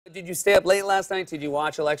Did you stay up late last night? Did you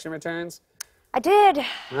watch election returns? I did.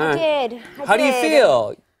 I did. How do you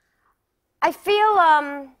feel? I feel,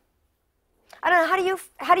 I don't know, how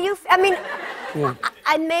do you, I mean,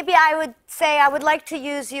 maybe I would say I would like to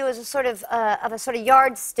use you as a sort of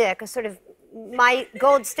yardstick, a sort of my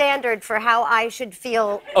gold standard for how I should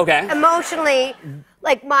feel emotionally,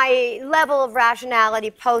 like my level of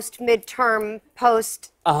rationality post-midterm,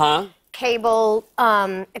 post-cable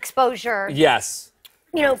exposure. Yes.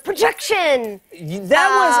 You know, projection.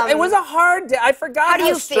 It was a hard day. I forgot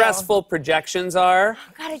how stressful projections are.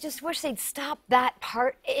 Oh, God, I just wish they'd stop that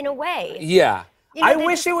part in a way. Yeah. You know, I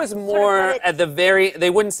wish it was more at the they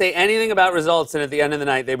wouldn't say anything about results, and at the end of the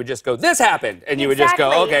night, they would just go, this happened. And you would just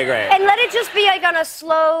go, okay, great. And let it just be like on a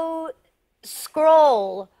slow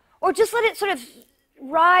scroll, or just let it sort of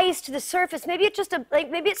rise to the surface. Maybe it just,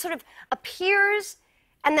 maybe it sort of appears,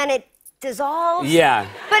 and then it dissolves. Yeah.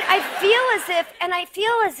 But I feel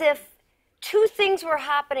as if two things were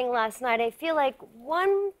happening last night. I feel like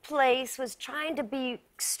one place was trying to be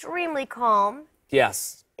extremely calm.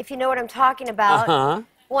 Yes. If you know what I'm talking about.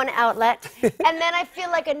 One outlet. And then I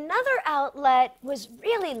feel like another outlet was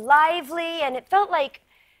really lively, and it felt like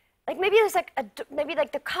maybe it was maybe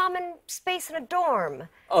like the common space in a dorm.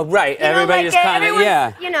 Oh, right. You know, everybody just kind of,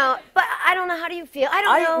 yeah. You know, but I don't know. How do you feel? I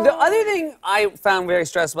don't know. The other thing I found very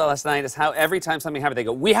stressful last night is how every time something happened, they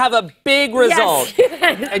go, we have a big result.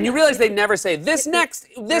 Yes. And you realize they never say, this next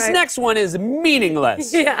one is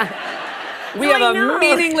meaningless. Yeah. We have a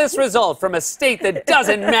meaningless result from a state that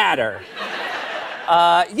doesn't matter.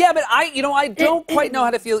 Yeah, but I don't quite know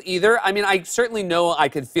how to feel either. I mean, I certainly know I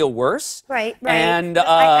could feel worse. Right. And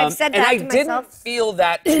I've said that and I to didn't myself. feel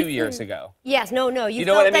that 2 years ago. Yes, no. You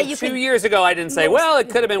know what I mean? 2 years ago, I didn't say, well, it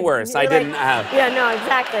could have been worse. I didn't have. Yeah, no,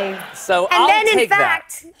 exactly. So I'll take that. And then, in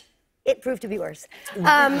fact, it proved to be worse.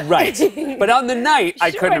 Right. But on the night,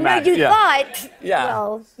 I couldn't imagine. You thought. Yeah.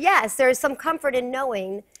 Well, yes, there's some comfort in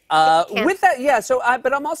knowing. With that, yeah, so,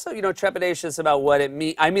 but I'm also, trepidatious about what it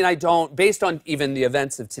means. I mean, I don't, based on even the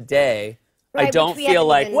events of today, I don't feel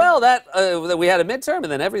like, well, that we had a midterm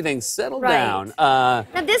and then everything settled down. Now,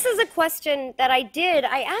 this is a question that I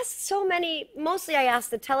asked mostly I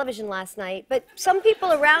asked the television last night, but some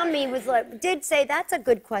people around me did say that's a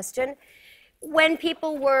good question. When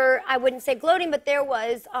people were, I wouldn't say gloating, but there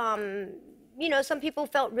was, some people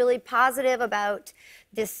felt really positive about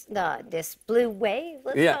this blue wave.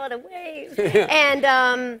 Let's call it a wave.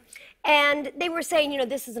 And they were saying,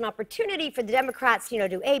 this is an opportunity for the Democrats,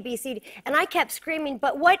 do A, B, C, D. And I kept screaming,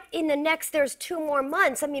 but what there's 2 more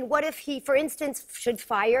months? I mean, what if he, for instance, should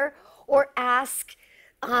fire or ask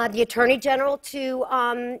the Attorney General to,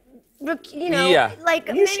 like, you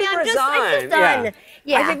maybe should I'm resign. just done.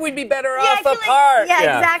 Yeah. I think we'd be better off apart.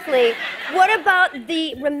 Yeah, exactly. What about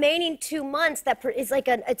the remaining 2 months that is like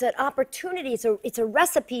it's an opportunity, it's a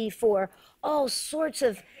recipe for all sorts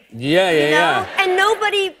of, Yeah. And no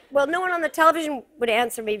one on the television would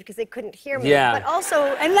answer me because they couldn't hear me. Yeah. But also,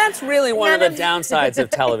 and that's really one of the downsides of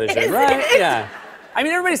television, right? Yeah. I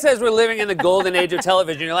mean, everybody says we're living in the golden age of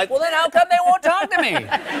television. You're like, well, then how come they won't talk to me?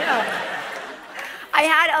 No. I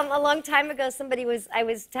had, a long time ago, I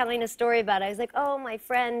was telling a story about it. I was like, oh, my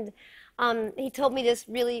friend, he told me this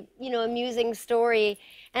really, amusing story.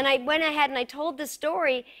 And I went ahead and I told the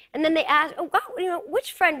story. And then they asked, oh, wow,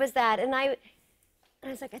 which friend was that? And I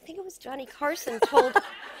was like, I think it was Johnny Carson told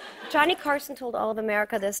all of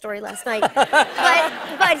America this story last night.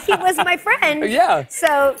 But he was my friend. Yeah.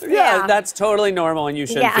 So, yeah. That's totally normal, and you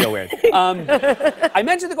shouldn't feel weird. I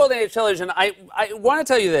mentioned the golden age of television. I want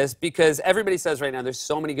to tell you this because everybody says right now there's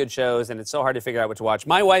so many good shows, and it's so hard to figure out what to watch.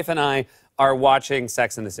 My wife and I are watching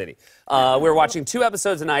Sex and the City. We're watching 2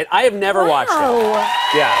 episodes a night. I have never watched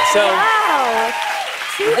it. Yeah. So. Wow.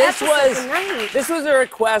 This was a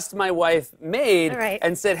request my wife made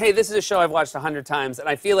and said, hey, this is a show I've watched 100 times, and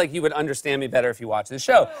I feel like you would understand me better if you watch the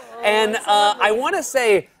show. And I want to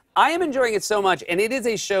say, I am enjoying it so much, and it is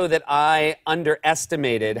a show that I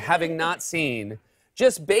underestimated, having not seen,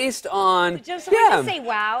 just based on... Just to say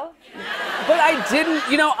wow. But I didn't,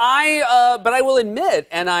 but I will admit,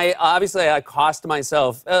 and I cost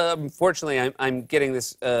myself, fortunately, I'm getting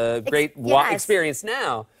this great experience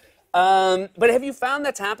now. But have you found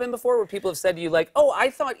that's happened before where people have said to you, like, oh, I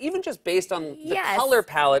thought even just based on the color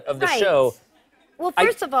palette of the show. Well,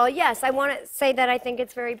 first of all, yes, I want to say that I think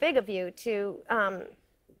it's very big of you to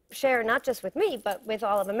share, not just with me, but with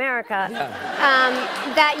all of America,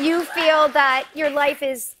 that you feel that your life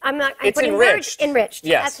is, it's enriched. Enriched.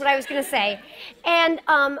 Yes. That's what I was going to say. And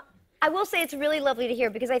I will say it's really lovely to hear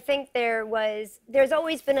because I think there's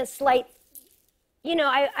always been a slight,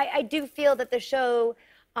 I do feel that the show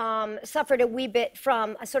suffered a wee bit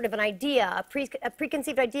from a sort of an idea, a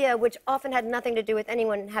preconceived idea, which often had nothing to do with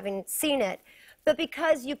anyone having seen it. But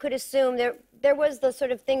because you could assume there was the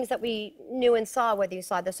sort of things that we knew and saw, whether you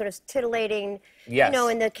saw the sort of titillating, yes. you know,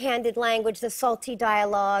 and the candid language, the salty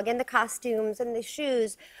dialogue, and the costumes and the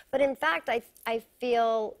shoes. But in fact, I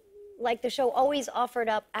feel like the show always offered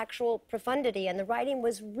up actual profundity, and the writing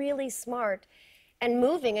was really smart and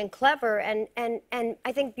moving and clever, and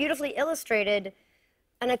I think beautifully illustrated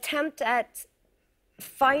an attempt at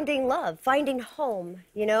finding love, finding home,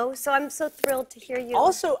 you know? So I'm so thrilled to hear you.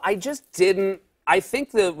 Also, I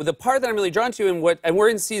think the part that I'm really drawn to and we're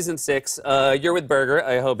in season 6. You're with Berger.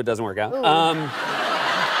 I hope it doesn't work out.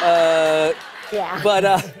 Yeah.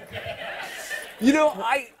 But you know,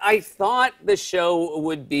 I thought the show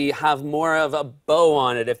would have more of a bow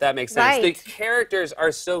on it, if that makes sense. Right. The characters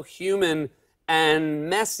are so human and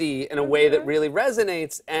messy in a way that really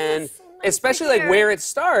resonates, and so nice especially to like hear. where it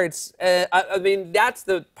starts. I mean, that's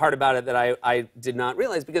the part about it that I did not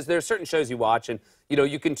realize, because there are certain shows you watch and, you know,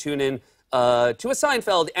 you can tune in to a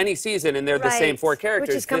Seinfeld any season and they're the same 4 characters.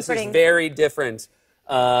 Which is comforting. This is very different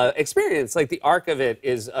experience. Like, the arc of it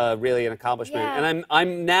is really an accomplishment. Yeah. And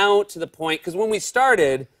I'm now to the point, because when we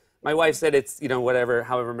started, my wife said it's, you know,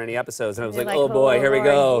 however many episodes, and I was like, oh boy, here we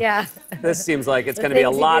go. Yeah. This seems like it's going to be a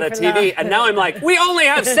things you lot do of for TV. love. And now I'm like, we only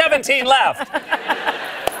have 17 left.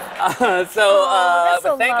 That's so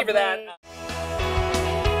But thank you for that. lovely.